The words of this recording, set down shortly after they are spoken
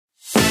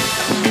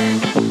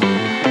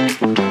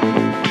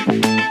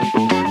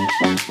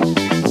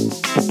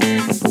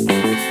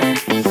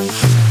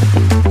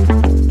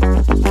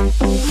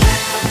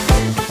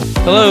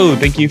Hello,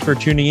 thank you for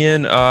tuning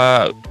in.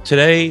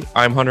 Today,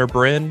 I'm Hunter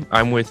Bryn.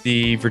 I'm with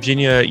the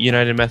Virginia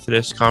United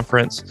Methodist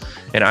Conference,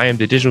 and I am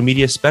the digital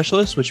media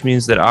specialist, which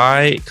means that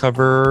I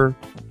cover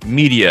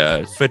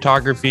media,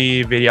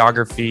 photography,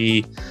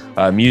 videography,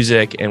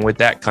 music, and with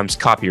that comes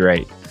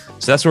copyright.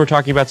 So that's what we're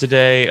talking about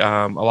today.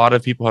 A lot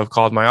of people have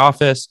called my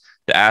office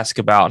to ask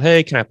about,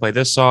 hey, can I play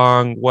this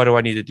song? What do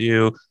I need to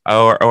do?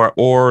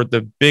 Or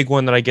the big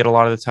one that I get a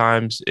lot of the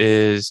times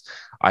is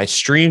I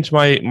streamed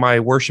my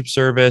worship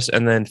service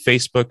and then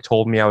Facebook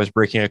told me I was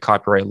breaking a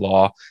copyright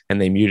law and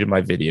they muted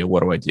my video.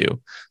 What do I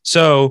do?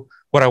 So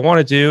what I want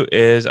to do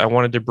is I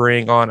wanted to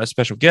bring on a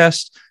special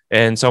guest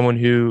and someone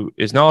who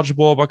is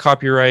knowledgeable about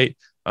copyright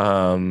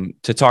to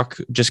talk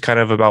just kind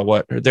of about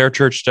what their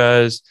church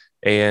does,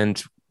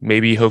 and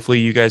maybe hopefully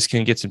you guys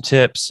can get some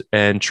tips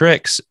and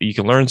tricks. You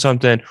can learn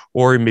something,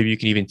 or maybe you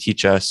can even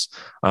teach us.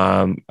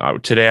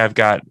 Today I've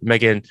got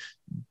Megan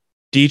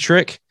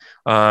Dietrich,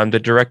 the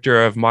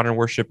director of modern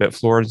worship at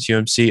Florence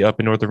UMC up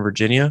in Northern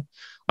Virginia.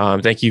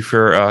 Thank you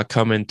for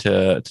coming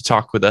to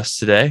talk with us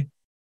today.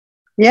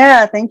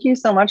 Yeah, thank you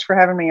so much for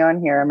having me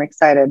on here. I'm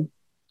excited.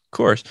 Of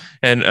course.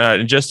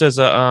 And just as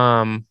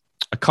a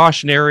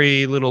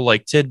cautionary little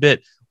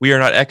tidbit, we are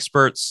not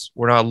experts.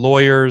 We're not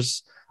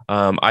lawyers.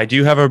 I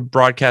do have a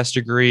broadcast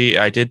degree.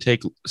 I did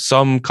take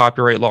some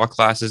copyright law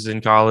classes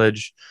in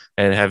college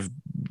and have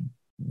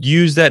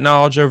used that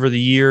knowledge over the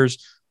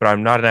years, but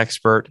I'm not an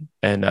expert.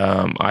 And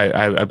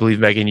I believe,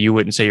 Megan, you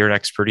wouldn't say you're an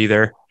expert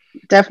either.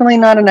 Definitely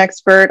not an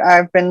expert.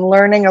 I've been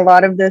learning a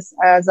lot of this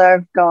as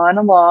I've gone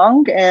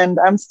along, and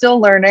I'm still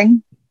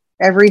learning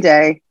every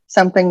day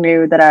something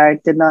new that I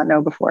did not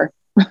know before.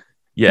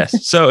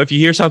 Yes. So if you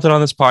hear something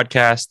on this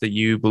podcast that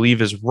you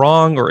believe is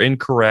wrong or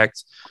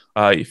incorrect,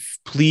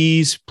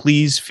 please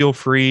feel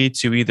free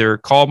to either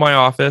call my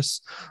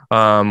office,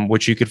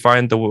 which you could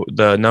find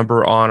the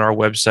number on our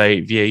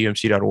website,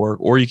 vaumc.org,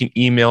 or you can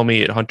email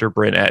me at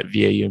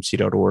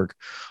hunterbryn@vaumc.org.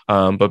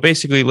 But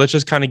basically, let's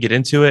just kind of get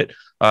into it.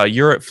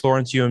 You're at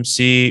Florence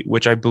UMC,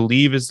 which I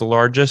believe is the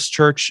largest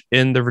church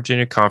in the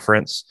Virginia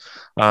Conference.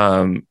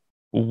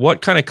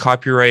 What kind of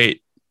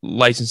copyright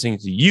licensing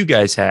do you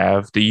guys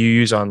have that you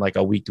use on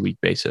a week-to-week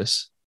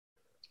basis?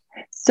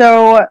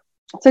 So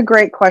it's a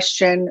great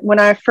question. When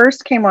I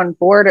first came on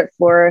board at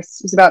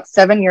Florence, it was about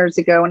 7 years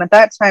ago. And at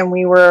that time,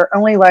 we were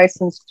only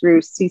licensed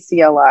through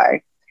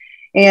CCLI.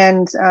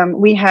 And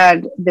we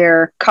had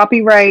their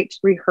copyright,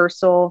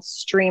 rehearsal,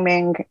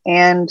 streaming,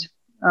 and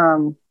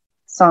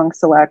song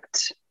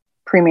select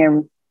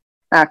premium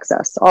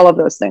access, all of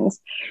those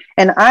things.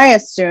 And I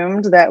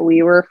assumed that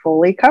we were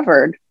fully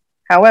covered.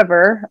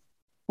 However,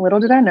 little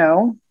did I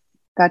know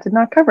that did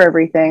not cover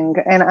everything.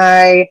 And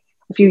a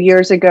few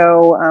years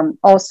ago,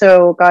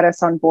 also got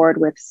us on board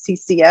with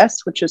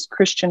CCS, which is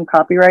Christian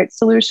Copyright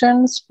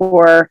Solutions,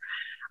 for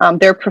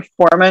their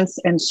performance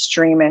and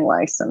streaming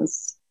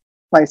licenses.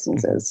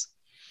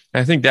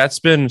 I think that's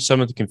been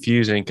some of the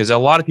confusing, because a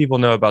lot of people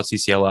know about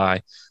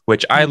CCLI,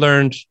 which I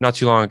learned not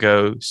too long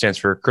ago stands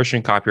for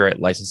Christian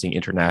Copyright Licensing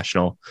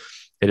International.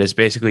 It is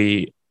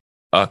basically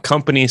a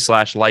company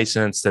 /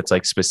 license that's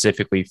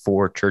specifically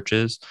for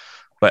churches.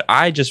 But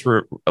I just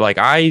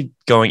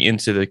going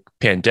into the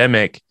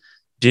pandemic,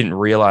 didn't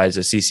realize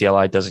that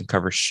CCLI doesn't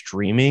cover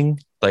streaming.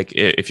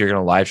 If you're going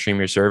to live stream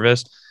your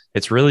service,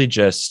 it's really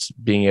just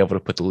being able to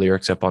put the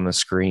lyrics up on the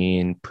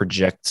screen,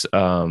 project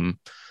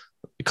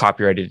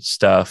copyrighted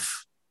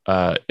stuff.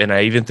 And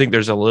I even think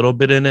there's a little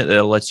bit in it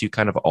that lets you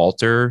kind of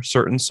alter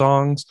certain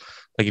songs.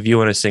 If you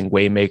want to sing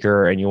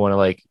Waymaker and you want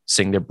to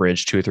sing the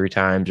bridge 2 or 3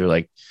 times, or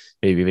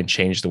maybe even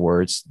change the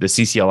words, the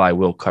CCLI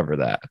will cover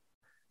that.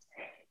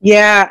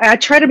 Yeah, I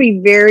try to be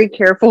very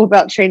careful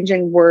about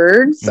changing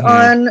words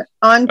on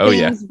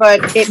things,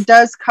 but it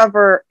does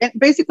cover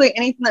basically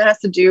anything that has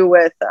to do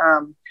with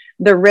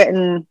the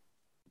written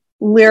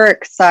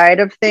lyric side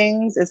of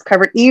things is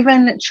covered,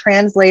 even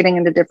translating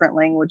into different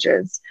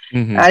languages.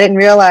 I didn't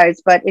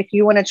realize, but if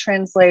you want to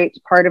translate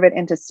part of it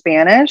into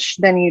Spanish,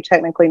 then you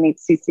technically need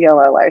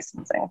CCLI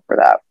licensing for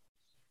that.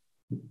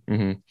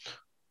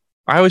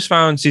 I always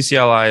found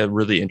CCLI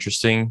really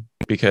interesting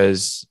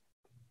because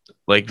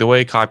the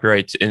way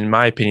copyright, in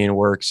my opinion,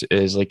 works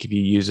is if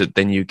you use it,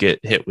 then you get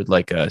hit with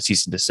a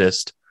cease and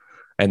desist,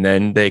 and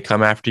then they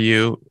come after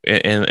you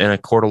in a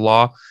court of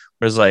law.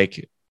 Whereas a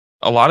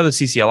lot of the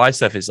CCLI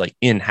stuff is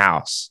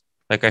in-house.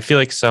 I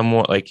feel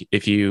somewhat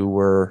if you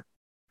were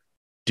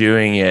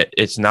doing it,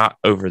 it's not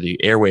over the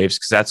airwaves,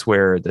 because that's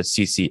where the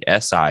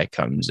CCSI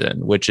comes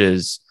in, which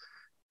is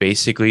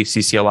basically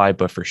CCLI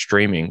but for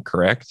streaming,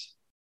 correct?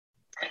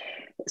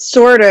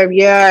 Sort of,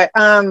 yeah.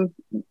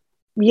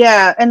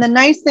 Yeah, and the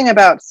nice thing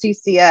about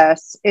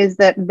CCS is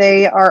that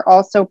they are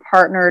also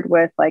partnered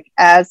with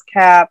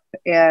ASCAP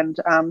and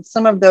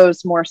some of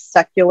those more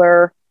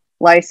secular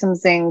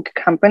licensing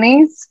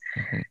companies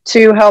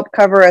to help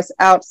cover us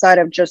outside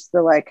of just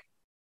the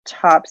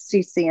top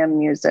CCM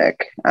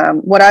music.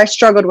 What I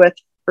struggled with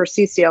for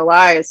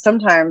CCLI is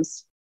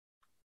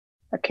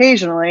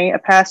occasionally a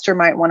pastor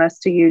might want us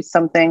to use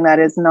something that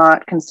is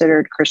not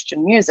considered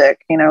Christian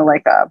music,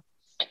 like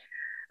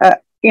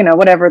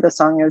whatever the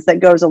song is that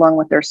goes along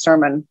with their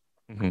sermon.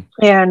 Mm-hmm.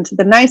 And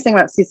the nice thing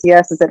about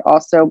CCS is it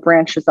also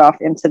branches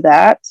off into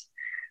that.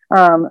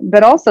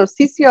 But also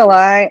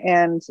CCLI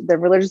and the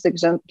religious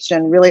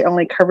exemption really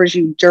only covers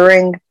you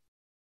during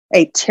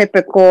a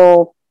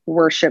typical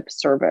worship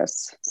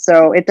service.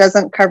 So it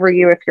doesn't cover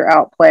you if you're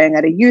out playing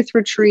at a youth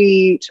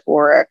retreat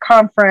or a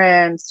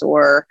conference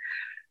or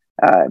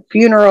a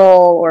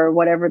funeral or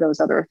whatever those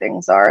other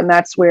things are. And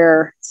that's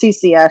where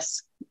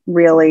CCS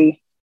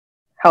really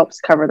helps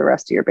cover the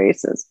rest of your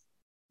bases.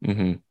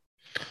 Mm-hmm.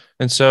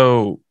 And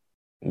so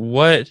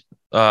what,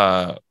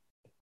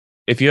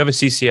 if you have a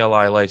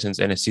CCLI license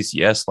and a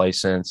CCS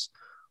license,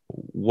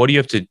 what do you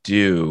have to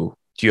do?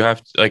 Do you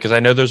have to, like, because I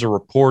know there's a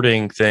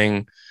reporting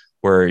thing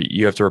where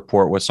you have to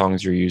report what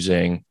songs you're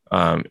using.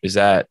 Is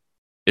that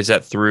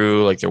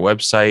through like their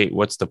website?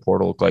 What's the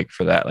portal look like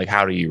for that? Like,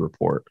 how do you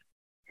report?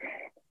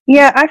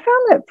 Yeah, I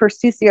found that for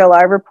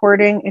CCLI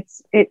reporting,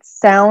 it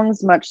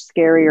sounds much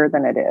scarier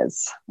than it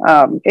is.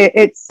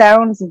 It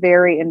sounds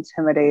very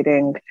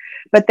intimidating,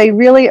 but they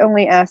really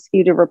only ask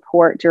you to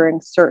report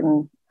during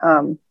certain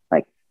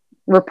like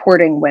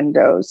reporting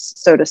windows,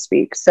 so to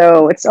speak.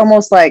 So it's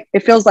almost like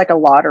it feels like a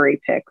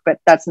lottery pick, but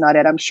that's not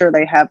it. I'm sure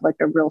they have like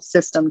a real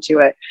system to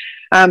it.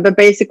 But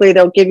basically,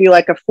 they'll give you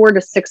like a 4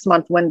 to 6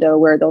 month window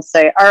where they'll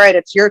say, "All right,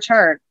 it's your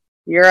turn.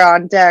 You're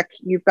on deck.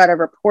 You've got to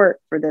report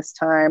for this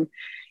time."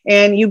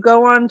 And you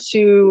go on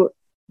to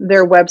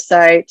their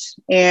website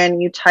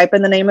and you type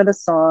in the name of the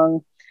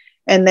song,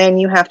 and then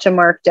you have to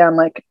mark down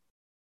like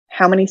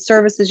how many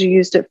services you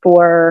used it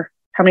for,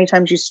 how many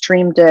times you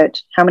streamed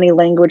it, how many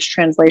language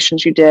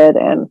translations you did,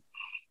 and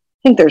I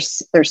think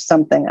there's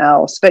something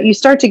else. But you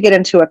start to get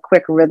into a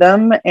quick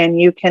rhythm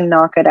and you can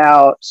knock it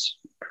out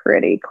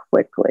pretty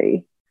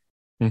quickly.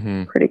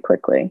 Mm-hmm. Pretty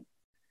quickly.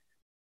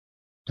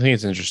 I think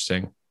it's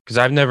interesting because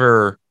I've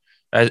never,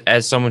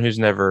 as someone who's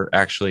never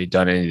actually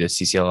done any of the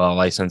CCLL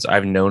license,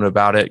 I've known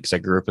about it because I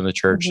grew up in the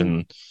church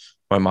and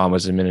my mom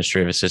was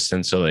administrative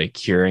assistant. So like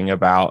hearing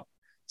about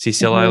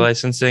CCLI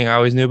licensing, I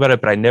always knew about it,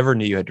 but I never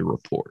knew you had to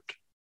report.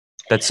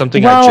 That's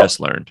something I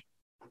just learned.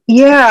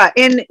 Yeah.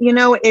 And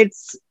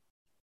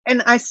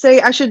and I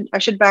say, I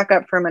should back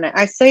up for a minute.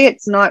 I say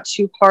it's not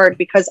too hard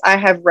because I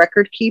have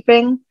record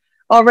keeping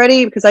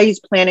already because I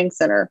use Planning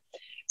Center.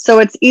 So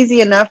it's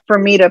easy enough for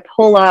me to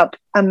pull up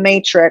a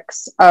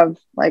matrix of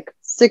like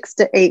 6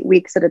 to 8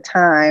 weeks at a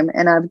time,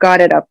 and I've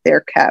got it up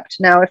there kept.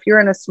 Now, if you're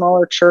in a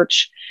smaller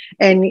church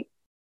and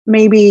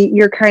maybe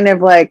you're kind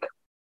of like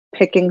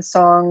picking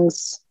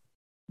songs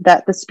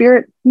that the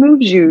Spirit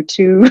moves you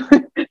to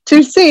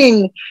to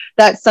sing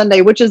that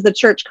Sunday, which is the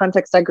church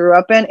context I grew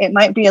up in, it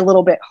might be a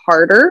little bit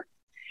harder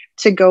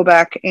to go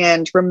back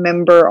and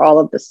remember all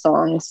of the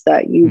songs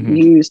that you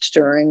used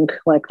during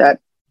like that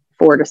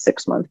 4 to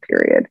 6 month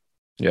period.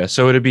 Yeah.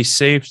 So it'd be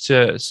safe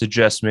to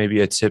suggest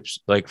maybe a tips,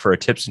 like for a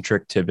tips and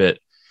trick tidbit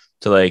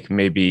to like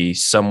maybe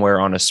somewhere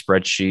on a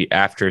spreadsheet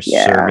after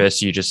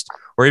service, you just,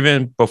 or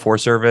even before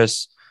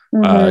service,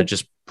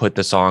 just put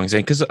the songs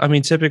in. Cause I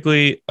mean,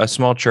 typically a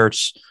small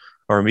church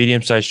or a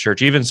medium-sized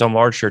church, even some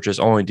large churches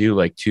only do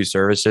like 2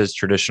 services,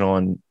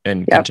 traditional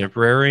and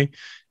contemporary.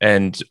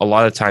 And a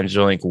lot of times there's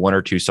only like 1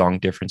 or 2 song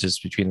differences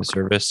between the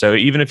service. So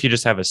even if you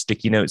just have a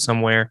sticky note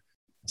somewhere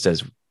that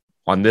says,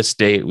 on this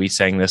date, we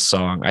sang this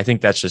song. I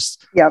think that's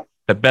just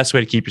the best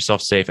way to keep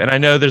yourself safe. And I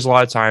know there's a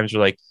lot of times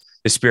where like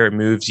the Spirit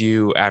moves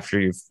you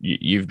after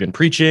you've been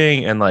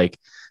preaching, and like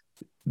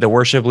the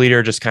worship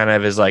leader just kind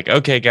of is like,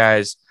 okay,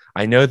 guys,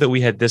 I know that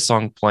we had this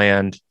song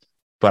planned,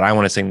 but I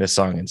want to sing this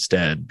song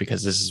instead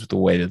because this is the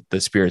way that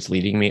the Spirit's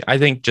leading me. I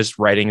think just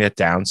writing it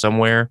down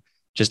somewhere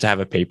just to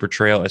have a paper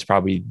trail is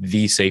probably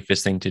the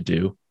safest thing to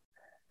do.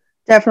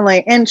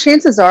 Definitely. And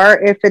chances are,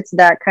 if it's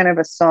that kind of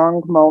a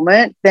song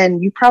moment,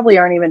 then you probably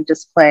aren't even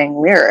just playing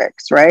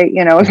lyrics, right?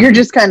 If you're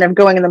just kind of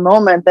going in the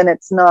moment, then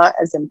it's not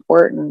as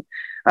important.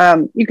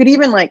 You could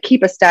even like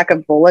keep a stack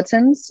of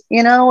bulletins,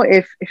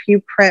 if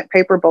you print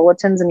paper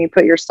bulletins and you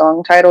put your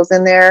song titles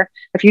in there,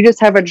 if you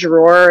just have a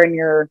drawer in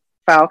your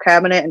file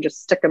cabinet and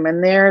just stick them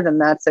in there, then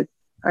that's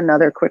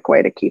another quick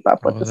way to keep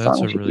up with the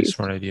songs. That's a really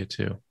smart idea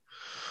too.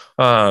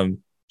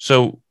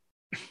 So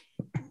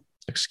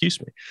excuse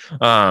me.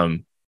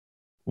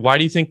 Why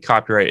do you think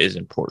copyright is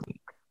important?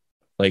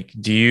 Like,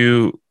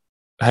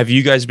 have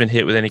you guys been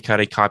hit with any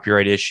kind of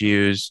copyright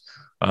issues?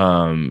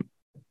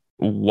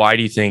 Why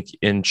do you think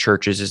in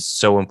churches it's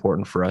so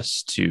important for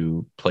us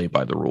to play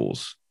by the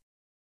rules?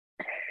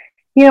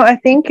 I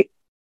think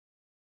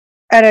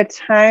at a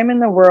time in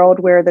the world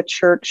where the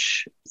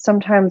church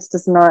sometimes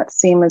does not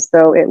seem as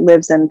though it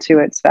lives into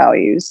its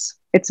values,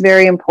 it's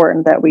very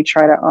important that we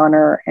try to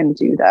honor and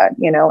do that,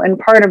 and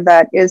part of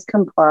that is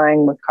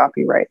complying with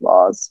copyright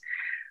laws.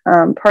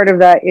 Part of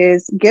that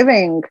is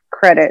giving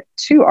credit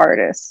to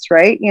artists,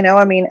 right?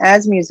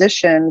 as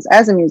musicians,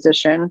 as a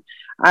musician,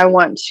 I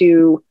want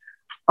to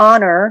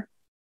honor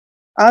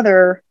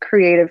other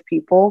creative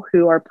people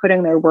who are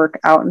putting their work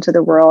out into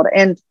the world.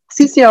 And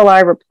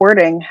CCLI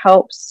reporting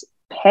helps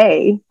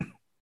pay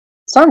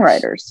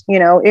songwriters.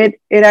 It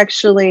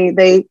actually,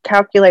 they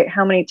calculate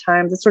how many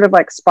times. It's sort of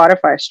like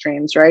Spotify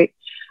streams, right?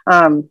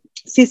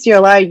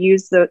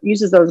 CCLI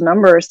uses those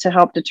numbers to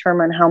help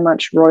determine how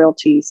much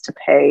royalties to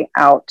pay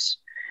out.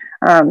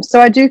 So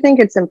I do think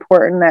it's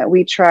important that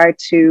we try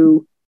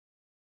to,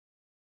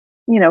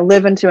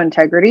 live into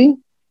integrity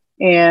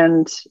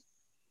and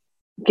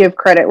give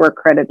credit where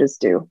credit is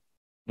due.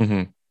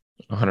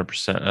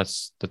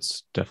 100%.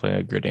 That's definitely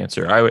a good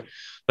answer. I would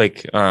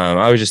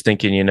I was just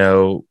thinking,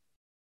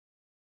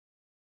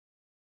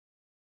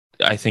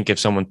 I think if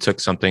someone took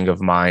something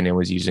of mine and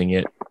was using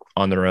it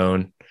on their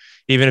own,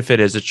 even if it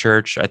is a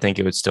church, I think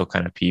it would still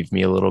kind of peeve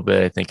me a little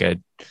bit. I think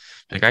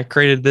I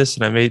created this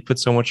and I put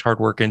so much hard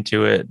work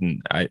into it.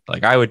 And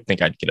I would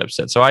think I'd get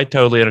upset. So I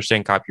totally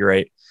understand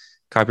copyright.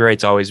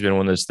 Copyright's always been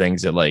one of those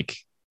things that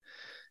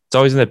it's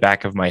always in the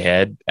back of my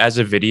head as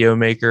a video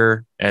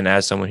maker and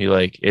as someone who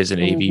is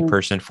an AV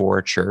person for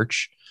a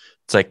church.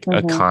 It's a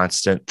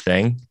constant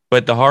thing.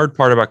 But the hard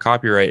part about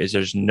copyright is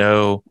there's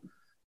no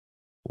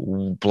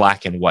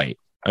black and white.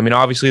 I mean,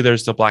 obviously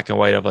there's the black and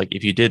white of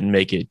if you didn't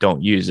make it,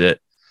 don't use it.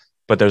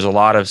 But there's a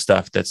lot of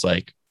stuff that's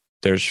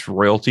there's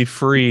royalty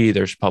free,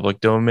 there's public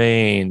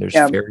domain, there's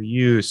fair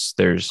use.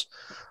 There's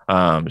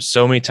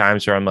so many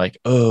times where I'm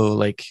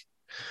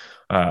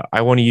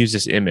I want to use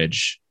this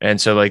image.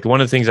 And so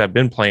one of the things I've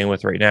been playing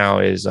with right now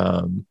is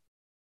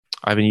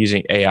I've been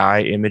using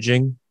AI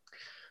imaging,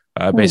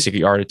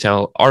 basically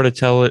artificial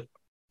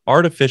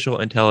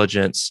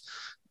intelligence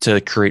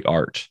to create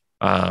art.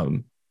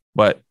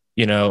 But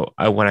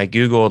when I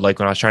Googled,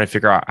 when I was trying to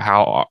figure out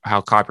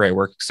how copyright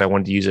works, because I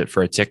wanted to use it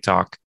for a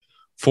TikTok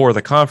for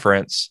the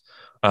conference,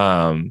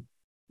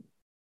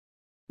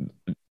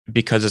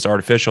 because it's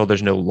artificial,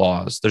 there's no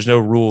laws, there's no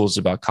rules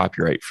about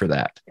copyright for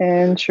that.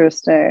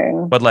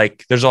 Interesting. But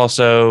there's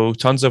also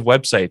tons of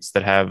websites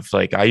that have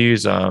I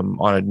use on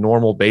a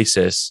normal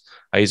basis,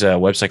 I use a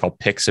website called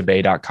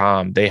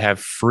pixabay.com. They have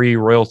free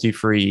royalty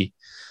free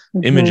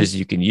images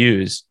you can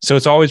use. So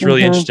it's always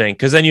really interesting,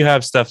 because then you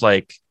have stuff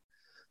like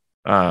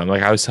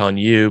I was telling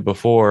you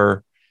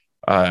before,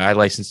 I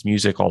license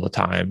music all the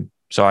time.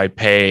 So I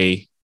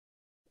pay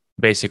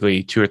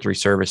basically 2 or 3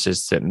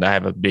 services and I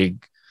have a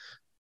big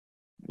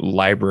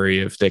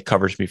library that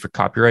covers me for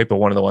copyright. But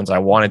one of the ones I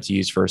wanted to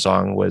use for a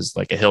song was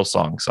a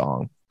Hillsong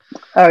song.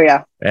 Oh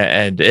yeah.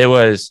 And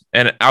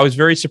I was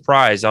very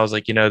surprised. I was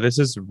this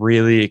is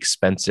really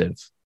expensive.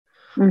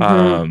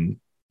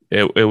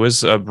 It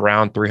was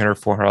around $300,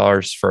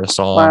 $400 for a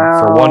song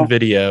for one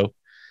video.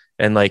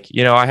 And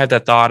I had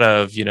that thought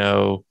of,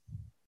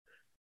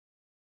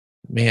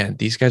 man,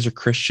 these guys are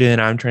Christian.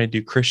 I'm trying to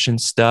do Christian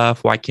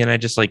stuff. Why can't I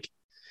just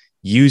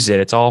use it?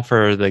 It's all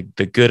for the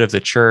good of the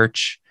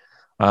church.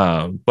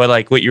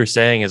 But what you were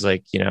saying is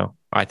I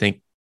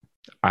think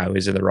I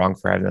was in the wrong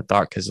for having that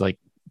thought, because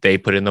they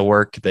put in the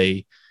work,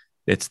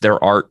 it's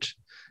their art.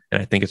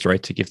 And I think it's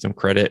right to give them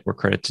credit where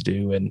credit's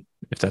due. And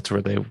if that's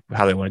how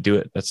they want to do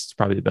it, that's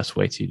probably the best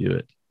way to do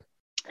it.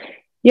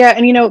 Yeah.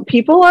 And,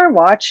 people are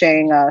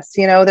watching us,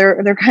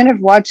 they're kind of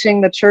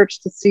watching the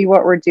church to see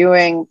what we're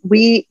doing.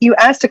 You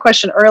asked a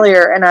question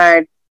earlier and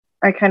I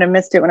kind of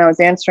missed it when I was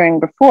answering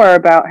before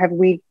about, have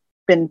we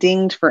been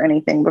dinged for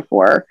anything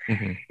before?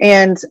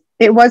 And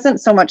it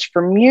wasn't so much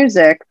for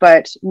music,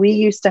 but we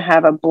used to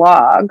have a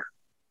blog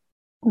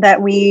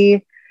that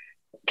we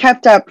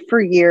kept up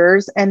for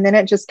years. And then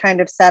it just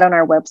kind of sat on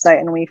our website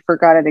and we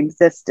forgot it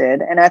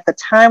existed. And at the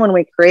time when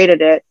we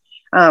created it,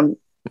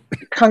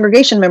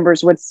 congregation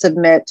members would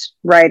submit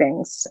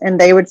writings and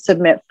they would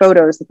submit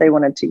photos that they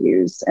wanted to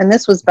use. And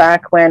this was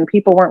back when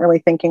people weren't really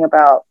thinking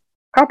about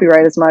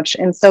copyright as much.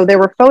 And so there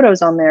were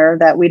photos on there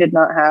that we did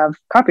not have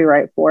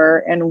copyright for.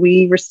 And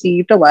we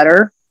received a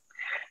letter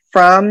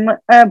from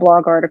a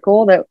blog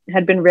article that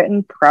had been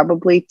written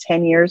probably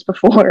 10 years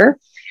before.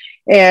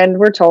 And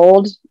we're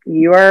told,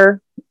 you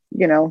are,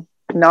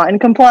 not in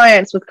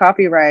compliance with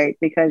copyright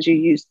because you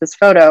used this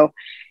photo.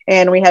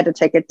 And we had to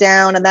take it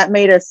down. And that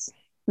made us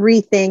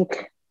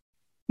rethink,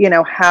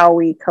 how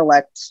we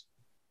collect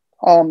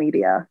all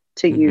media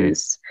to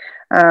use.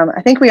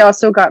 I think we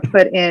also got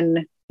put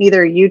in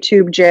either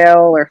YouTube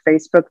jail or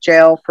Facebook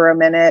jail for a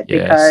minute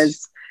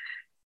because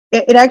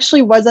it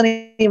actually wasn't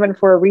even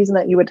for a reason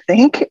that you would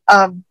think.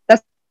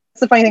 That's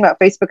the funny thing about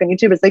Facebook and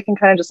YouTube is they can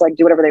kind of just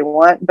do whatever they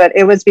want, but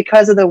it was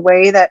because of the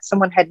way that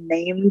someone had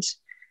named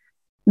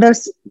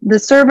the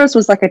service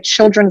was a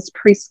children's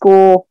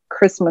preschool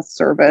Christmas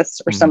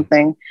service or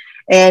something.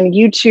 And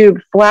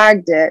YouTube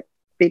flagged it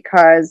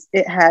because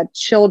it had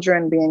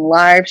children being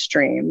live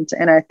streamed.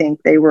 And I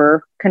think they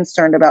were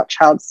concerned about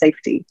child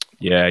safety.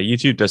 Yeah.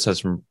 YouTube does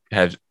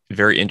have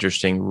very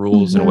interesting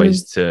rules and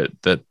ways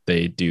that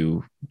they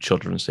do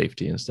children's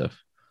safety and stuff.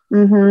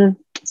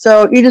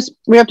 So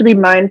we have to be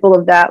mindful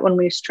of that when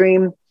we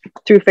stream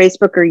through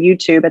Facebook or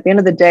YouTube. At the end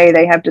of the day,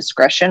 they have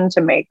discretion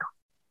to make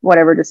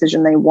whatever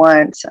decision they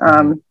want.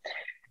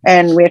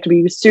 And we have to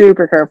be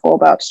super careful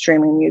about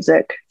streaming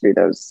music through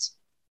those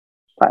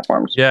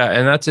platforms. Yeah.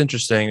 And that's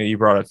interesting that you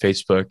brought up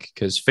Facebook,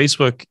 because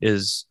Facebook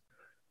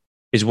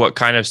is what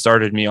kind of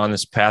started me on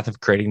this path of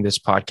creating this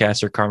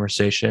podcast or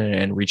conversation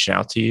and reaching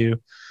out to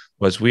you.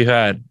 Was we've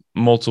had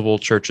multiple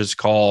churches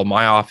call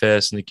my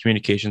office and the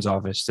communications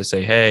office to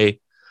say, hey,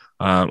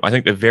 I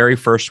think the very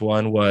first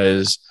one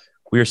was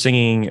we were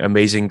singing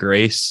Amazing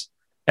Grace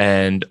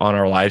and on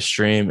our live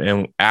stream,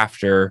 and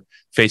after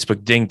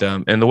Facebook dinged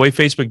them. And the way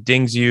Facebook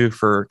dings you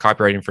for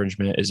copyright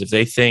infringement is if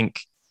they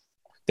think,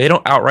 they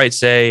don't outright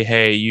say,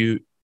 hey,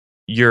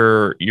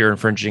 you're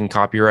infringing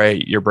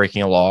copyright, you're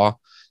breaking a law.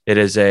 It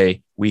is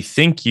we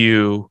think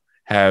you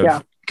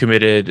have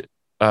committed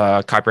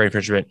copyright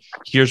infringement.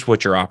 Here's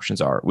what your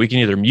options are. We can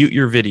either mute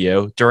your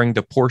video during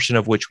the portion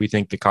of which we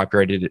think the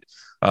copyrighted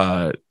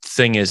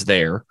thing is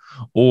there,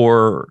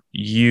 or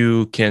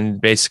you can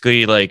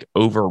basically like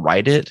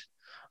overwrite it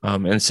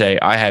and say,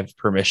 I have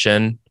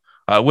permission,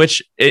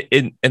 which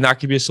and that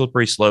could be a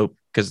slippery slope,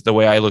 because the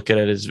way I look at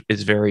it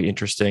is very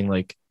interesting.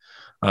 Like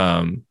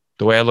the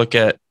way I look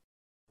at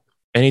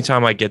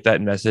anytime I get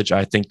that message,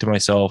 I think to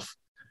myself,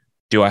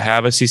 do I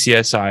have a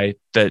CCSI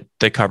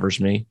that covers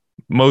me?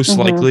 Most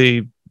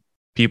likely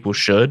people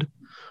should.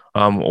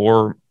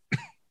 Or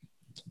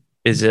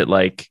is it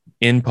like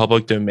in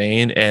public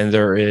domain and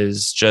there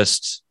is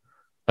just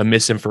a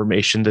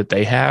misinformation that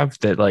they have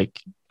that like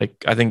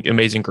I think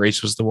Amazing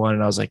Grace was the one.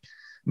 And I was like,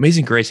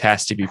 Amazing Grace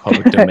has to be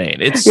public domain.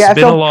 It's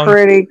been along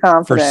pretty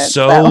confident for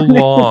so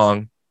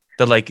long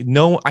that like,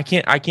 no, I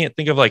can't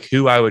think of like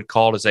who I would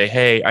call to say,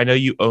 hey, I know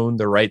you own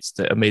the rights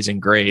to Amazing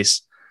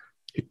Grace.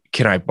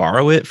 Can I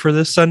borrow it for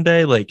this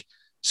Sunday? Like,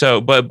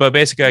 so, but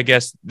basically, I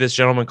guess this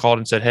gentleman called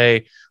and said,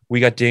 hey, we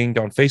got dinged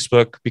on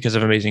Facebook because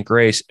of Amazing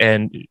Grace.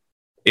 And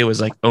it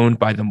was like owned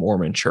by the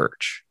Mormon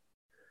Church.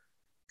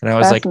 And I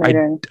was like,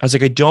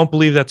 I don't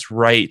believe that's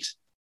right.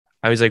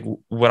 I was like,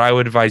 what I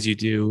would advise you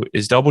do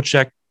is double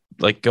check,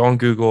 like go on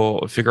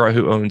Google, figure out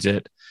who owns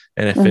it.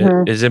 And if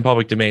it is in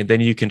public domain,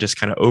 then you can just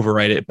kind of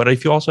overwrite it. But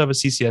if you also have a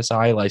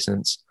CCSI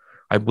license,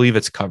 I believe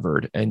it's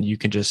covered and you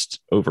can just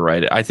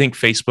overwrite it. I think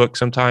Facebook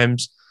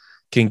sometimes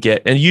can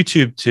get, and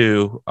YouTube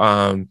too,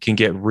 can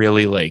get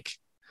really like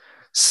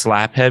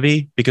slap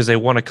heavy because they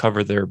want to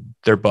cover their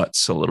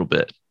butts a little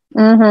bit.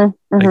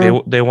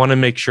 Like they want to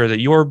make sure that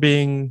you're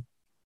being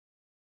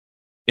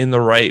in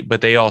the right,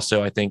 but they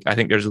also, I think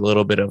there's a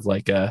little bit of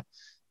like a,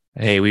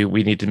 hey,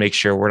 we need to make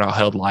sure we're not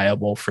held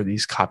liable for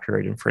these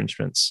copyright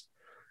infringements.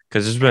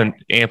 Because there's been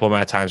ample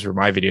amount of times where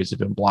my videos have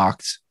been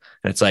blocked.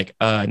 And it's like,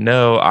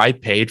 no, I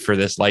paid for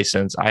this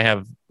license. I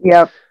have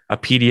a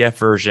PDF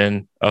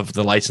version of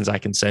the license I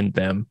can send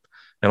them.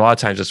 And a lot of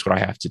times that's what I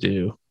have to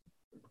do.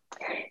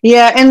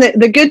 Yeah. And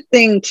the good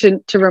thing to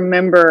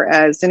remember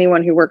as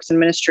anyone who works in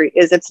ministry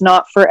is it's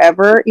not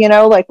forever, you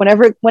know, like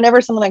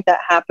whenever something like that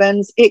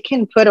happens, it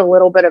can put a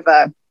little bit of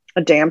a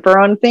damper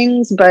on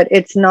things, but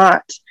it's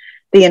not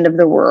the end of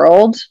the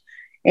world.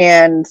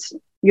 And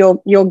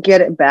you'll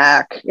get it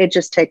back. It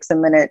just takes a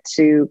minute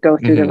to go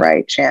through the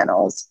right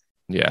channels.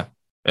 Yeah.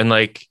 And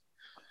like,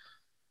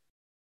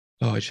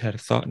 I just had a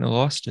thought and I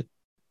lost it.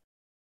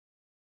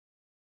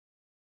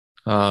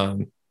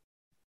 No,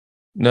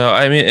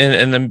 I mean,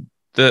 and then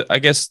I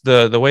guess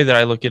the way that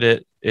I look at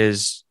it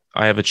is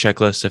I have a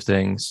checklist of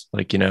things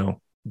like, you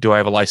know, do I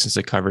have a license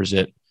that covers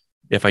it?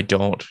 If I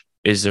don't,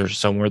 is there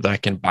somewhere that I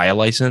can buy a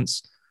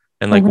license?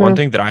 And like one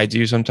thing that I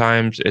do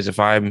sometimes is if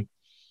I'm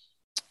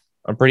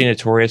pretty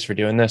notorious for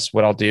doing this.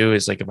 What I'll do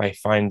is like, if I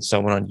find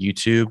someone on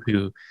YouTube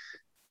who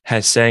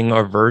has sang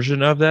a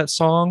version of that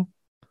song,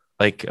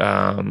 like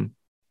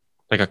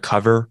a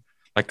cover,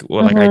 like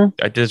I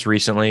did this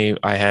recently.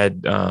 I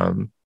had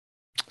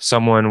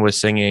someone was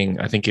singing,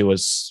 I think it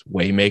was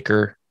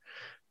Waymaker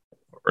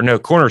or no,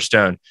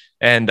 Cornerstone.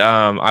 And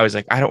I was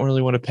like, I don't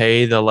really want to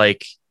pay the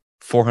like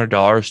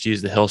 $400 to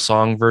use the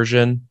Hillsong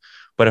version.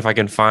 But if I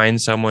can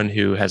find someone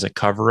who has a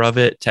cover of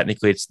it,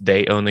 technically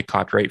they own the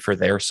copyright for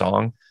their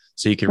song.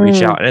 So you can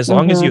reach out. And as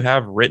long as you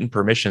have written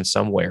permission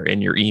somewhere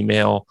in your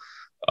email,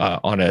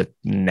 on a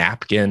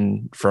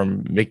napkin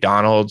from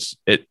McDonald's,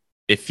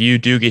 if you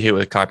do get hit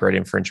with a copyright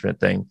infringement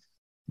thing,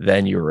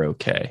 then you're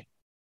okay.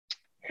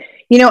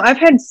 You know, I've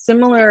had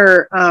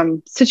similar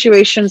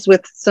situations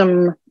with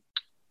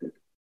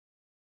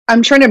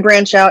I'm trying to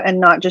branch out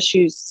and not just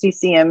use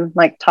CCM,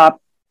 like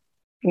top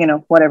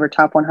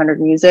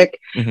 100 music,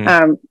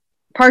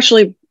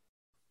 partially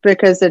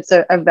because it's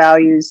a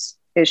values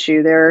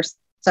issue. There are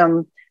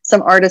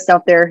some artists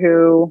out there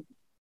who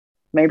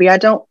maybe I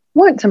don't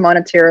want to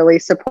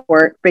monetarily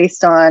support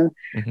based on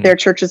their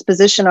church's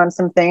position on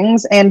some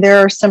things. And there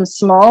are some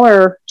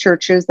smaller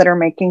churches that are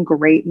making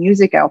great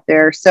music out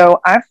there. So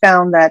I've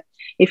found that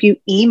if you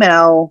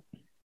email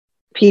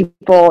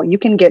people, you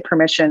can get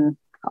permission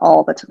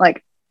all the time.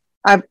 Like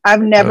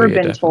I've never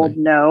been told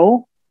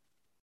no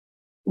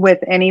with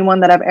anyone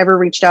that I've ever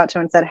reached out to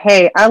and said,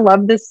 hey, I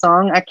love this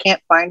song. I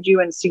can't find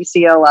you in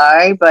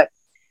CCLI, but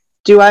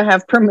do I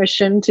have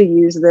permission to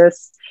use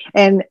this?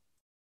 And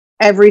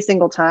every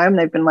single time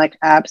they've been like,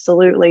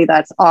 absolutely,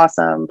 that's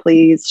awesome.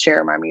 Please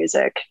share my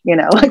music. You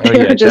know, like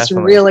they were just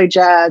really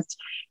jazzed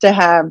to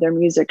have their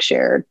music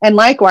shared. And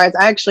likewise,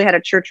 I actually had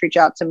a church reach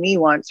out to me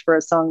once for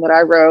a song that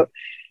I wrote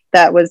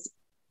that was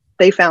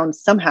they found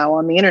somehow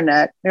on the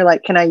internet. They're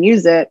like, can I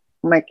use it?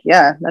 I'm like,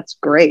 yeah, that's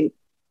great.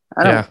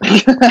 I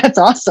don't, that's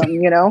awesome,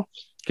 you know?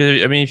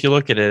 Because I mean, if you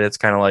look at it, it's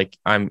kind of like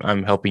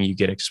I'm helping you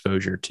get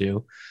exposure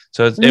too.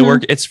 So it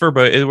works. It's for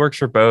both. It works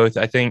for both.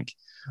 I think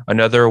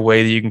another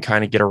way that you can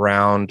kind of get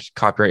around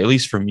copyright, at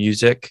least for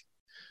music,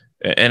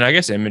 and I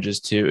guess images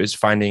too, is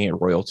finding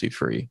it royalty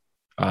free.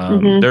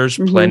 There's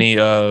plenty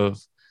of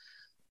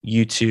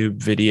YouTube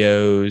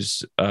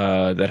videos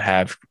that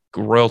have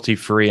royalty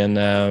free in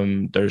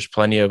them. There's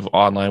plenty of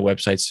online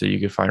websites that you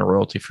can find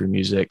royalty free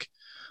music.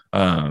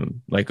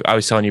 Like I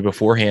was telling you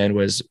beforehand,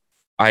 was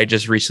I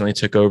just recently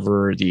took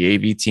over the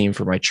AV team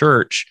for my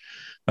church,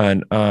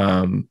 and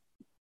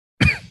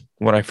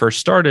when I first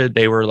started,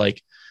 they were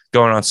like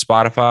going on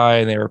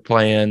Spotify and they were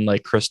playing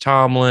like Chris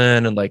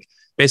Tomlin and like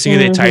basically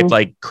they typed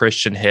like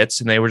Christian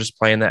hits and they were just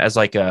playing that as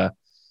like a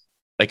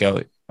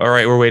all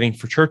right, we're waiting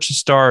for church to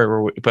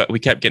start, but we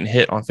kept getting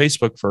hit on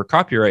Facebook for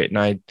copyright. And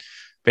I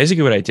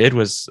basically what I did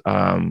was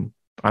I'm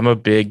a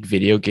big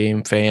video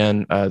game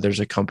fan. There's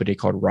a company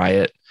called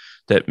Riot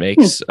that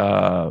makes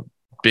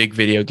big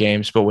video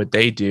games, but what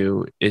they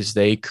do is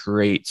they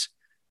create,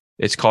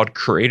 it's called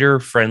creator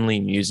friendly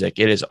music.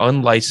 It is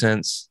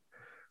unlicensed,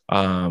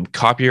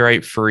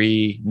 copyright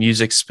free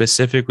music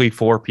specifically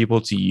for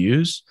people to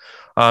use.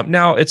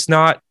 Now it's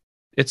not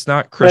Christian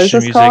music. What is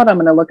this called? I'm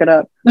going to look it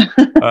up.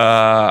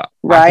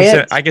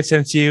 Riot. I can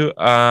send it to you.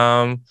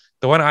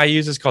 The one I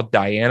use is called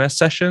Diana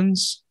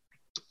Sessions.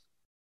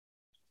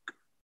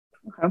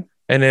 Okay.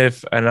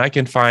 And I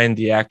can find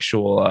the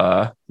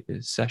actual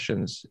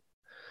sessions.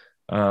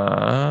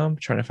 I'm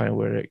trying to find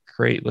where to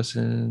create,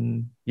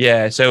 listen.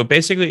 Yeah. So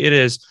basically it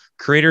is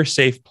creator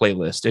safe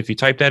playlist. If you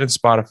type that in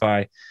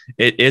Spotify,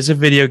 it is a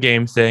video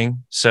game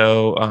thing.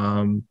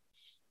 So,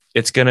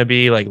 it's going to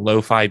be like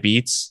lo-fi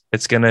beats.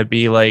 It's going to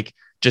be like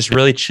just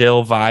really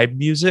chill vibe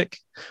music,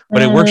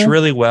 but it works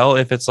really well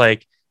if it's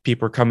like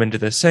people are coming to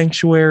the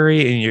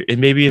sanctuary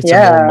and maybe it's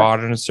a more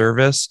modern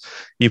service.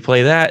 You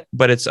play that,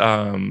 but it's,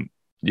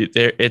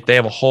 they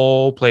have a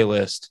whole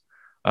playlist.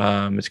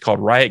 It's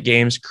called Riot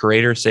Games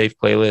Creator Safe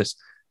Playlist.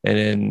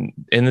 And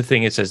in the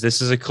thing, it says,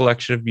 this is a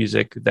collection of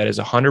music that is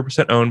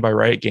 100% owned by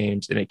Riot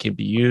Games, and it can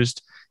be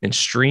used in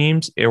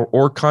streams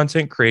or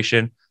content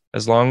creation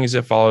as long as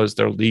it follows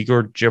their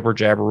legal jibber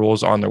jabber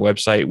rules on their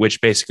website,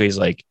 which basically is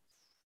like,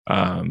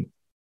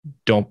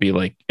 don't be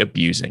like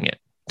abusing it.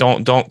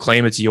 Don't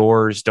claim it's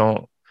yours.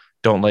 Don't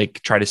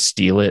like try to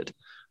steal it.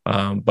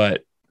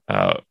 But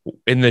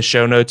in the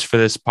show notes for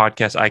this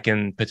podcast, I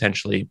can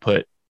potentially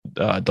put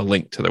the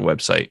link to their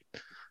website.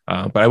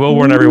 But I will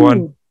warn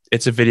everyone,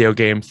 it's a video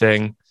game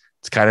thing.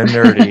 It's kind of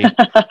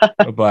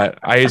nerdy, but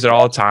I use it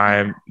all the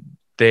time.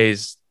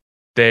 There's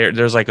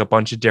like a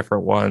bunch of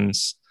different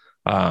ones.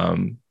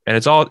 And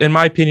it's all, in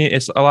my opinion,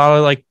 it's a lot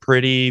of like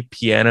pretty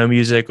piano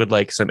music with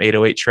like some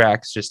 808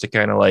 tracks just to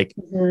kind of like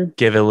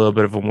give it a little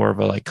bit of a more of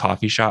a like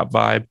coffee shop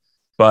vibe.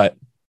 But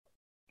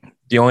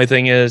the only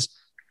thing is,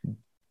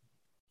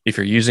 if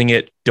you're using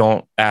it,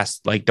 don't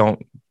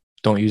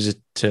use it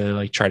to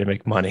like try to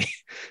make money.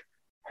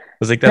 I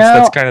was like,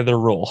 that's kind of the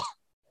rule.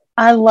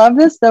 I love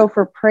this though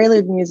for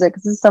prelude music.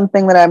 This is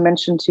something that I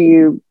mentioned to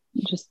you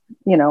just,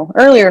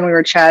 earlier when we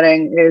were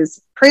chatting,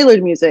 is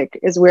prelude music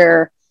is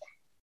where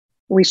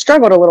we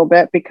struggled a little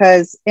bit,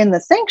 because in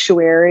the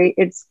sanctuary,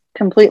 it's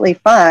completely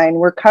fine.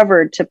 We're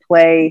covered to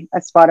play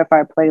a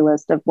Spotify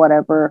playlist of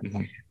whatever.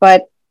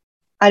 But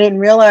I didn't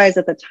realize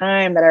at the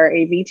time that our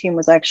AV team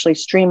was actually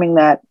streaming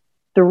that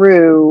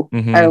through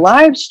our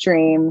live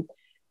stream,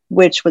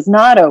 which was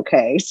not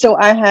okay. So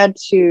I had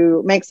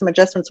to make some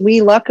adjustments. We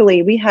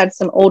had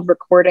some old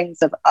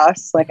recordings of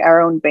us, like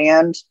our own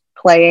band,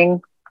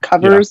 playing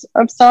covers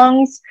of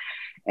songs.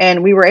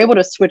 And we were able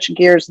to switch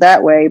gears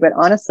that way. But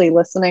honestly,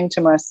 listening to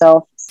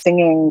myself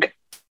singing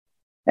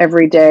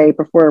every day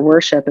before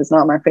worship is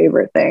not my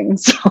favorite thing.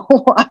 So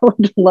I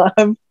would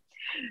love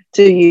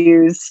to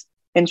use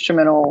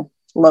instrumental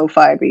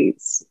lo-fi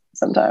beats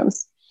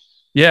sometimes.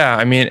 Yeah,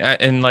 I mean,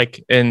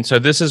 and so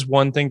this is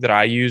one thing that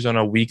I use on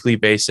a weekly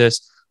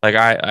basis. Like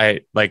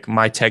I like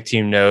my tech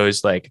team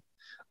knows, like,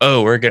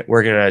 oh, we're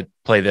gonna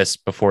play this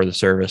before the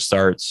service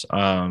starts.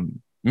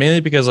 Mainly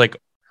because like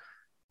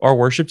our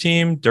worship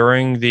team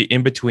during the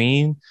in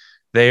between,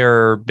 they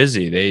are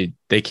busy.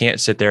 They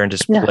can't sit there and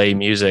just play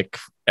music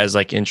as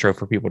like intro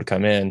for people to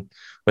come in.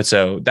 But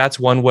so that's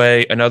one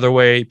way. Another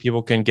way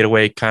people can get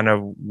away kind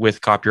of with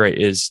copyright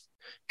is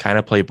kind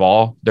of play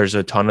ball. There's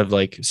a ton of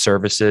like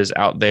services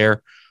out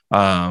there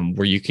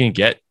where you can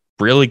get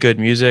really good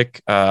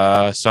music.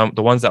 The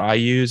ones that I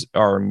use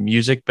are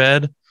Music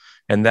Bed,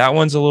 and that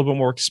one's a little bit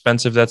more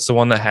expensive. That's the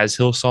one that has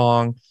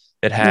Hillsong.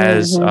 It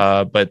has,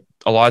 but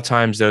a lot of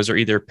times those are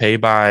either pay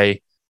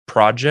by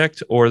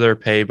project or they're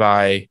pay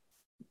by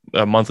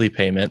a monthly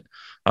payment.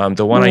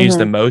 The one I use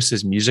the most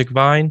is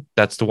Musicvine.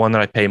 That's the one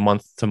that I pay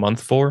month to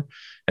month for.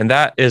 And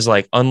that is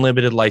like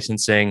unlimited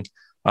licensing.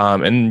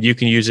 And you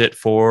can use it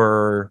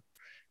for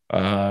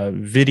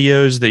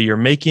videos that you're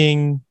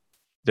making.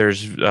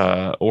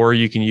 Or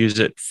you can use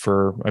it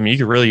for, you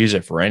can really use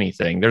it for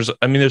anything.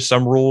 There's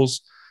some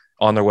rules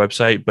on their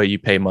website, but you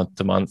pay month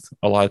to month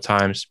a lot of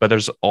times. But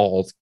there's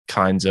all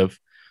kinds of,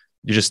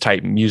 you just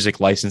type music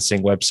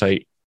licensing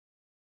website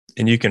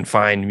and you can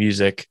find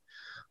music.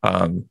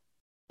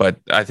 But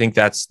I think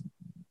that's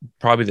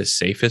probably the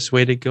safest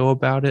way to go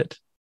about it.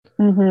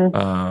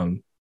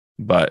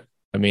 But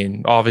I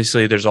mean,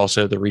 obviously there's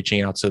also the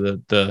reaching out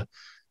to the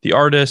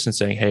artist and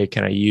saying, hey,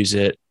 can I use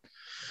it?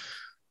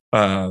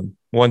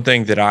 One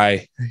thing that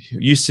I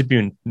used to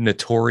be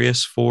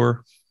notorious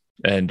for,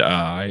 and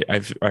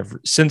I've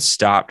since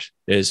stopped,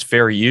 is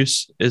fair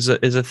use is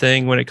a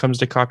thing when it comes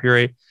to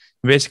copyright.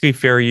 Basically,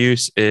 fair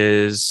use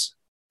is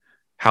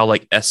how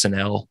like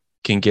SNL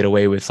can get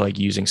away with like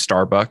using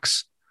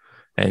Starbucks,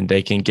 and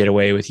they can get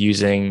away with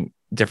using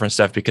different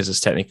stuff because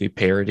it's technically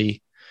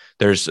parody.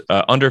 There's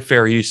under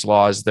fair use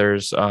laws,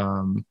 there's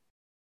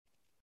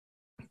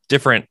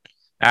different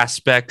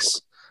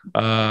aspects.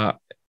 I'm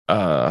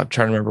trying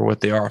to remember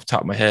what they are off the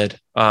top of my head.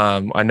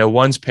 I know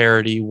one's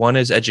parody, one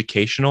is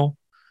educational.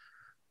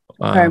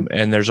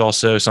 And there's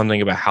also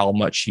something about how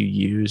much you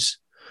use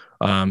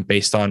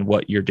based on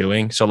what you're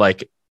doing. So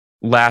like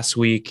last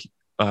week,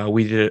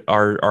 we did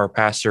our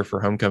pastor for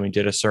homecoming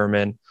did a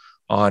sermon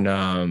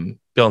on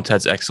Bill and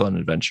Ted's Excellent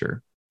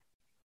Adventure.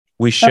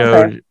 We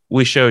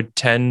showed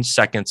 10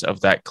 seconds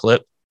of that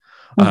clip.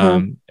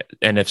 And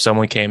if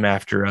someone came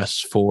after us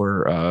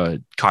for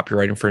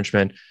copyright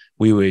infringement,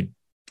 we would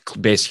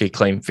basically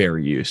claim fair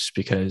use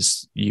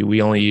because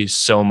we only use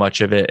so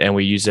much of it, and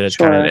we use it as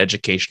kind of an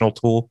educational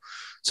tool.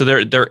 So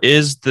there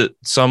is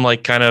some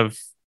like kind of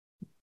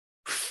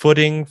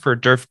footing for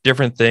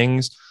different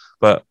things.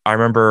 But I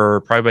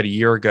remember probably about a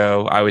year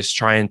ago, I was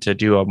trying to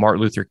do a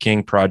Martin Luther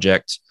King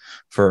project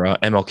for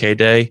MLK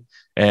Day.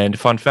 And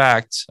fun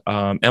fact,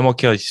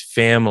 MLK's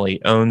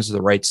family owns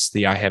the rights to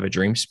the I Have a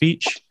Dream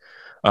speech.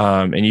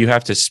 And you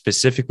have to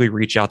specifically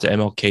reach out to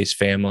MLK's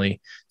family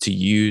to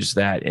use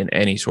that in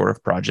any sort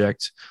of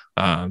project,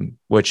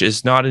 which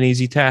is not an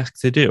easy task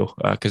to do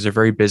because they're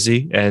very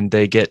busy and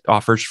they get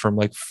offers from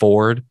like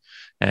Ford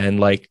and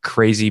like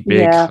crazy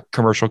big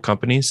commercial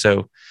companies.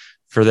 So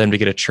for them to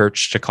get a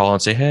church to call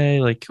and say, hey,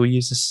 like, can we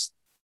use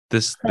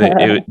this,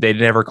 they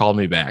never called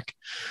me back.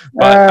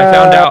 But I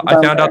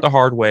found out the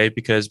hard way,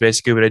 because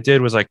basically what I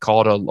did was I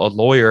called a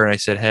lawyer and I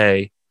said,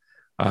 hey,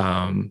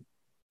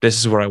 this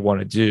is what I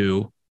want to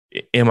do.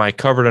 Am I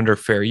covered under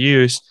fair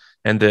use?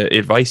 And the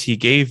advice he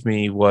gave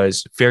me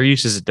was fair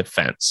use is a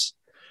defense.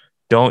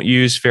 Don't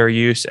use fair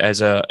use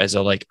as a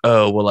like,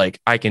 oh, well, like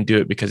I can do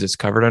it because it's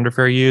covered under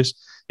fair use.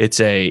 It's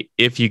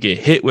if you get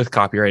hit with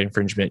copyright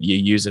infringement, you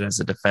use it as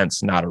a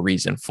defense, not a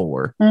reason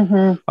for,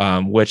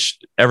 which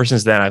ever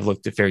since then, I've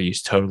looked at fair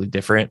use totally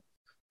different.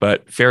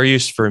 But fair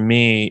use for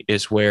me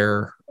is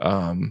where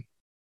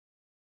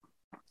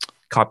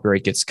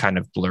copyright gets kind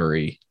of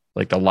blurry.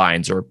 Like the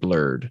lines are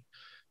blurred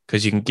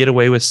because you can get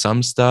away with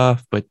some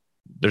stuff, but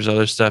there's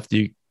other stuff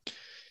that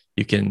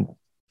you can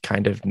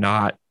kind of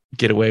not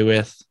get away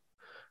with.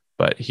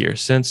 But here,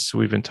 since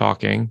we've been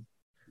talking,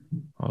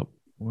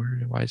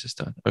 why is this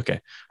done? Okay.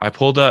 I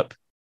pulled up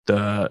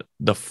the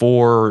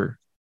 4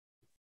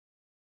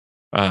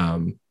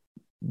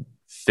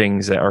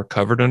 things that are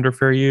covered under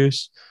fair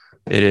use.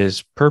 It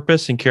is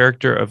purpose and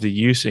character of the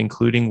use,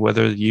 including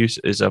whether the use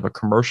is of a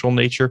commercial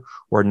nature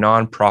or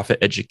non-profit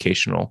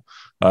educational.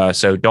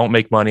 So don't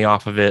make money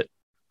off of it.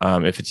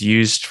 If it's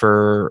used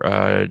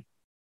for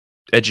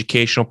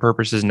educational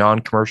purposes,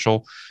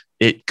 non-commercial,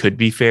 it could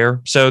be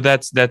fair. So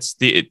that's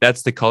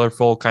the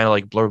colorful kind of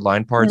like blurred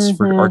line parts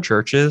for our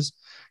churches.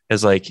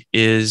 Is like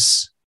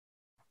is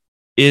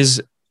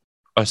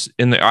us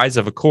in the eyes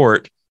of a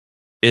court,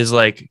 is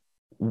like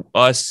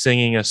us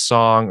singing a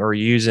song or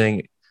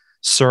using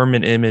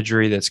sermon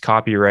imagery that's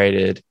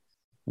copyrighted,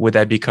 would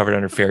that be covered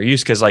under fair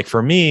use? Because like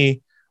for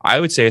me, I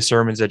would say a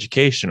sermon's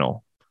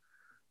educational,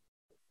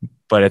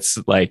 but it's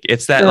that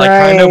like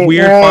kind of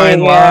weird fine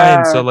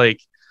line. So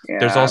like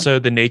there's also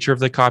the nature of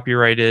the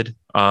copyrighted.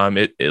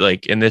 It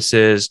like, and this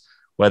is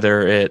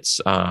whether it's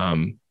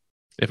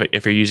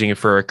if you're using it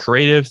for a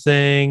creative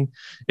thing,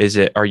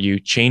 are you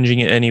changing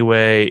it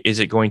anyway? Is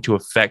it going to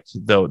affect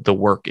the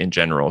work in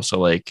general? So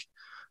like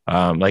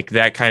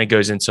that kind of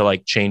goes into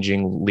like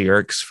changing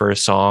lyrics for a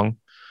song.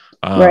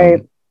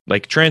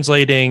 Like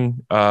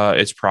translating,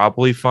 it's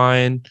probably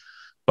fine,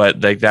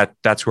 but like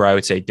that's where I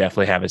would say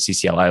definitely have a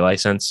CCLI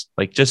license.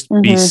 Like just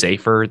be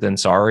safer than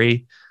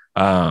sorry.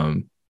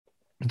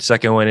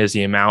 Second one is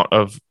the amount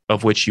of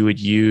which you would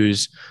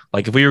use.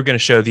 Like if we were going to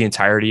show the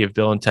entirety of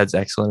Bill and Ted's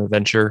Excellent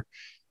Adventure,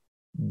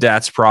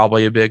 that's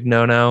probably a big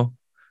no-no.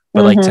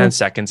 But like 10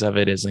 seconds of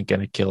it isn't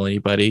going to kill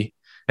anybody.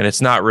 And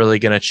it's not really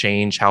going to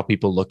change how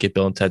people look at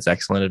Bill and Ted's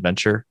Excellent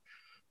Adventure.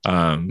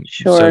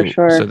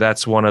 So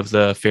that's one of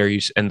the fair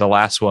use. And the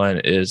last one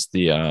is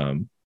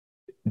the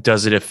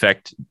does it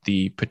affect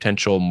the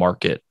potential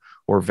market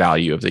or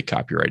value of the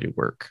copyrighted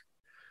work?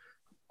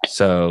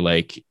 So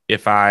like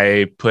if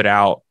I put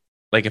out,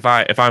 like if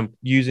I'm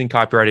using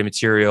copyrighted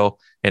material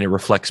and it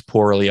reflects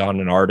poorly on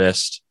an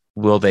artist,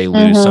 will they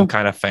lose some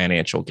kind of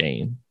financial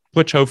gain?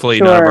 Which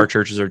hopefully none of our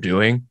churches are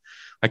doing.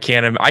 I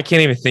can't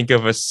even think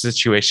of a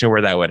situation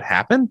where that would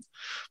happen.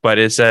 But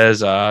it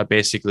says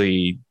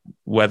basically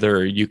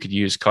whether you could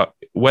use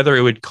whether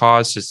it would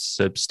cause a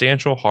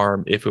substantial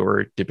harm if it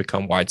were to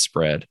become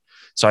widespread.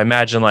 So I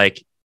imagine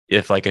like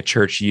if like a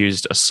church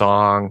used a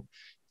song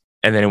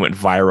and then it went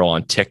viral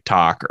on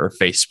TikTok or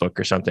Facebook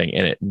or something,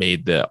 and it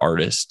made the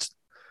artist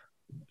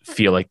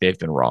feel like they've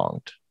been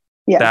wronged.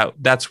 Yeah,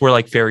 that's where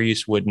like fair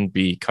use wouldn't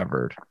be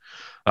covered.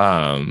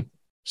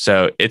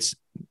 So it's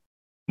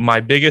my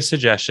biggest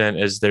suggestion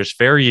is there's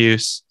fair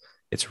use.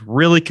 It's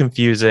really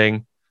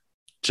confusing.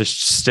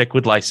 Just stick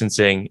with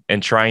licensing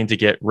and trying to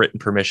get written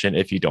permission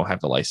if you don't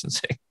have the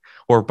licensing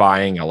or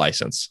buying a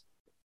license.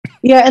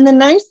 Yeah, and the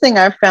nice thing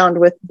I've found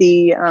with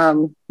the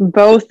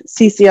both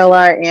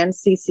CCLI and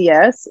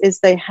CCS is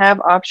they have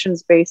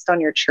options based on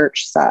your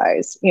church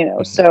size.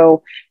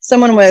 So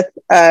someone with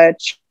a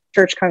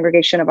church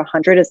congregation of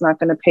 100 is not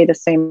going to pay the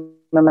same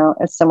amount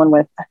as someone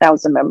with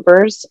 1,000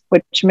 members,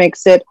 which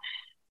makes it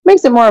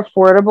more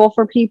affordable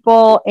for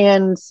people.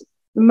 And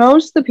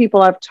most of the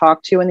people I've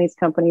talked to in these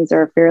companies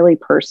are fairly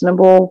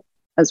personable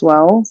as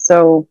well.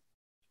 So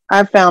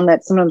I've found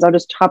that sometimes I'll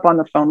just hop on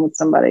the phone with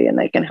somebody and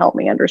they can help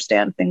me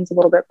understand things a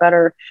little bit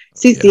better.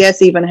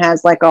 CCS even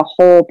has like a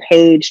whole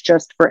page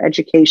just for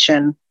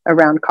education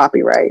around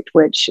copyright,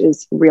 which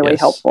is really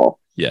helpful.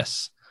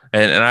 Yes.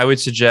 And I would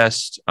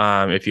suggest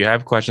if you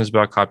have questions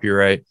about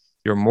copyright,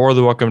 you're more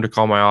than welcome to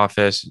call my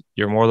office.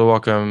 You're more than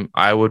welcome.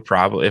 I would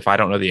probably, if I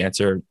don't know the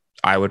answer,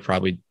 I would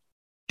probably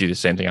do the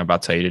same thing I'm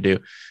about to tell you to do,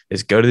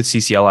 is go to the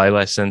CCLI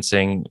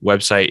licensing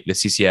website, the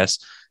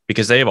CCS,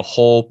 because they have a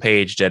whole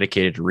page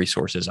dedicated to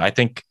resources. I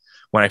think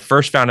when I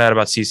first found out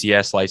about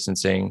CCS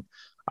licensing,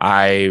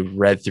 I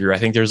read through, I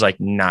think there's like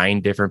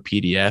 9 different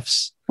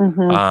PDFs,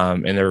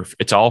 and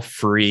it's all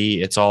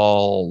free. It's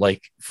all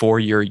like for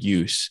your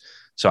use.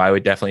 So I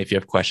would definitely, if you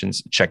have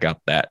questions, check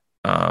out that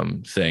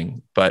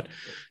thing. But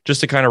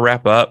just to kind of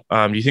wrap up,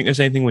 do you think there's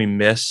anything we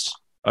missed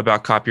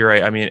about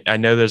copyright? I mean, I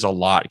know there's a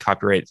lot.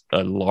 Copyright's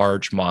a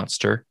large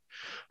monster.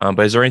 But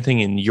is there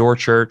anything in your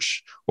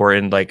church or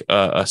in like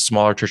a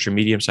smaller church or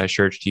medium-sized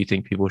church do you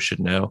think people should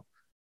know?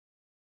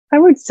 I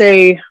would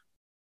say,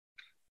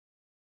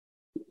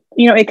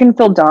 it can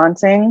feel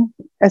daunting,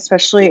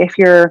 especially if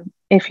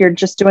you're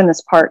just doing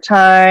this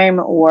part-time,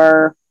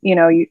 or,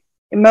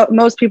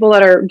 most people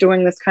that are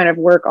doing this kind of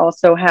work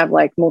also have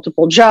like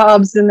multiple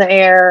jobs in the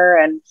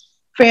air and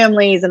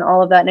families and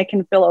all of that. And it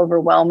can feel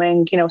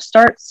overwhelming.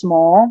 Start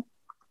small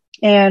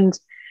and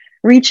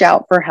reach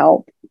out for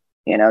help.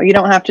 You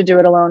don't have to do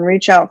it alone.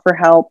 Reach out for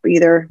help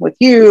either with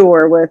you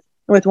or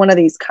with one of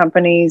these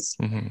companies.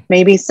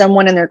 Maybe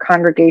someone in their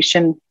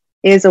congregation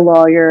is a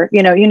lawyer.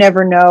 You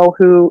never know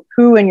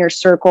who in your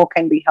circle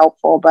can be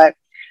helpful, but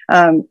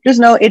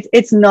just know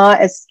it's not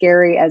as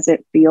scary as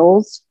it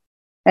feels.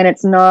 And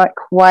it's not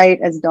quite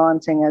as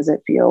daunting as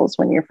it feels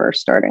when you're first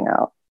starting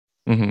out.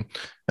 And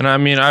I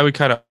mean, I would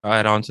kind of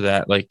add on to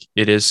that. Like,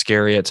 it is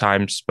scary at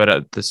times, but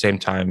at the same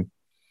time,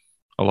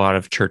 a lot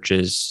of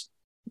churches,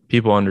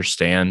 people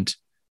understand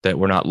that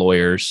we're not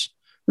lawyers.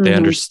 They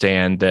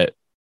understand that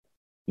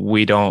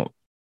we don't,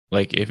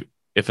 like,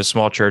 if a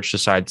small church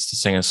decides to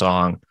sing a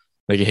song,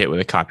 they get hit with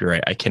a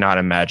copyright. I cannot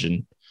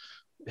imagine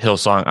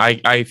Hillsong.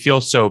 I feel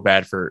so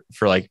bad for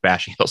like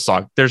bashing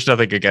Hillsong. There's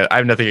nothing against, I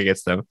have nothing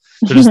against them.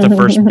 They're just the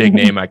first big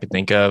name I could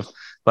think of.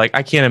 Like,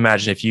 I can't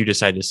imagine if you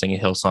decide to sing a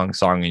Hillsong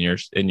song in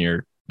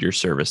your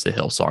service, the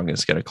Hillsong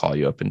is going to call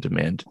you up and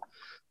demand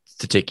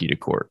to take you to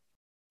court.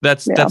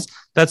 That's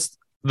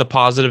the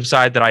positive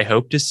side that I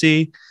hope to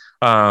see.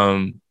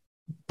 But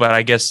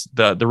I guess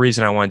the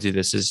reason I want to do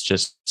this is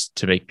just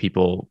to make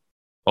people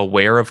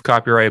aware of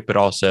copyright, but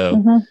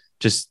also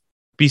just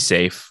be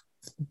safe.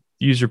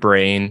 Use your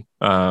brain.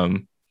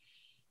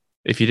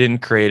 If you didn't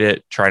create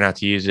it, try not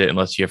to use it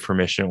unless you have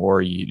permission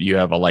or you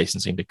have a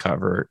licensing to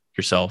cover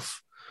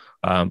yourself.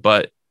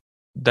 But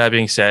that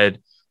being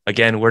said,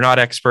 again, we're not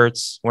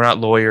experts. We're not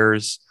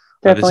lawyers.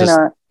 Definitely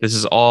not. This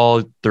is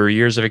all through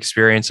years of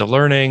experience of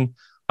learning.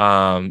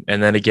 And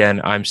then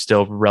again, I'm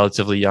still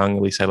relatively young.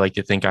 At least I like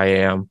to think I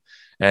am.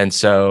 And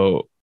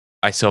so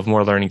I still have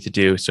more learning to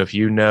do. So if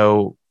you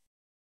know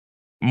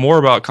more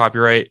about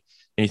copyright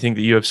and you think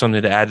that you have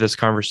something to add to this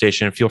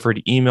conversation, feel free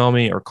to email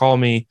me or call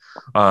me.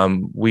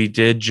 We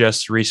did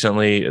just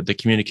recently, the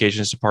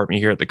communications department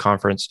here at the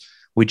conference,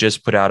 we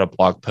just put out a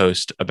blog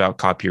post about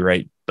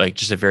copyright, like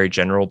just a very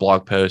general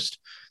blog post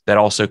that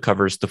also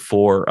covers the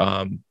four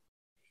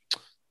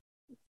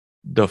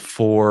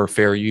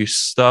fair use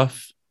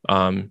stuff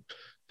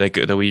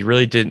that we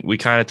really didn't, we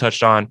kind of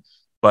touched on,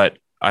 but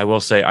I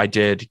will say I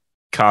did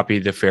copy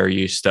the fair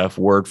use stuff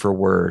word for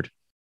word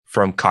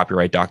from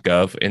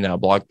copyright.gov in that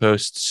blog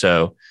post.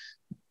 So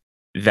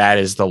that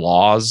is the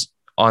laws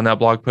on that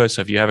blog post.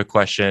 So if you have a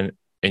question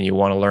and you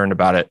want to learn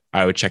about it,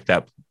 I would check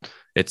that.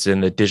 It's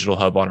in the digital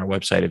hub on our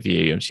website at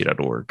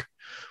vaumc.org.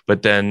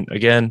 But then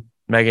again,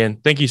 Megan,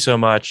 thank you so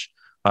much.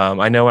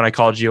 I know when I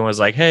called you and was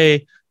like,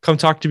 hey, come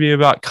talk to me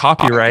about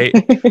copyright.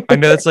 I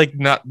know that's like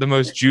not the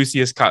most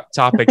juiciest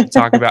topic to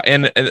talk about.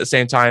 And at the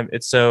same time,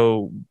 it's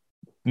so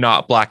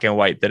not black and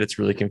white that it's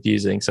really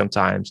confusing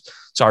sometimes.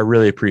 So I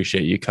really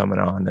appreciate you coming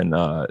on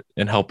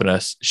and helping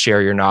us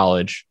share your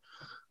knowledge.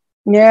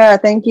 Yeah,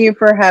 thank you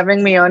for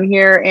having me on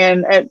here.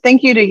 And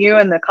thank you to you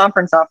and the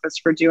conference office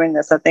for doing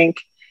this. I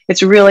think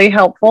it's really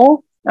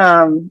helpful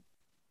to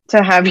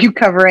have you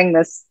covering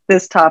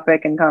this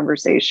topic and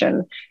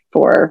conversation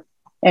for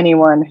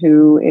anyone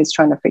who is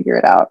trying to figure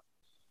it out.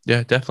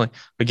 Yeah, definitely.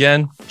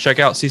 Again, check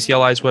out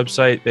CCLI's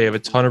website. They have a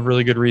ton of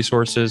really good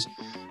resources.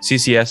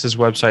 CCS's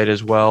website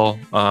as well.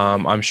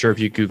 I'm sure if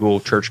you Google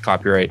church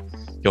copyright,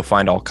 you'll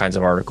find all kinds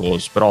of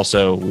articles. But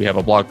also, we have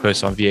a blog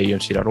post on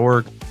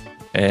vaumc.org.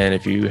 And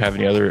if you have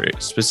any other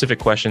specific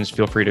questions,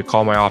 feel free to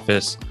call my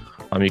office.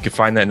 You can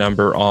find that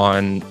number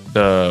on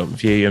the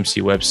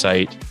VAUMC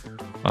website.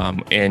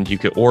 And you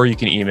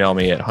can email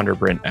me at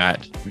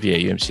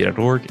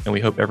hunterbrent@vaumc.org. And we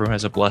hope everyone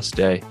has a blessed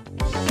day.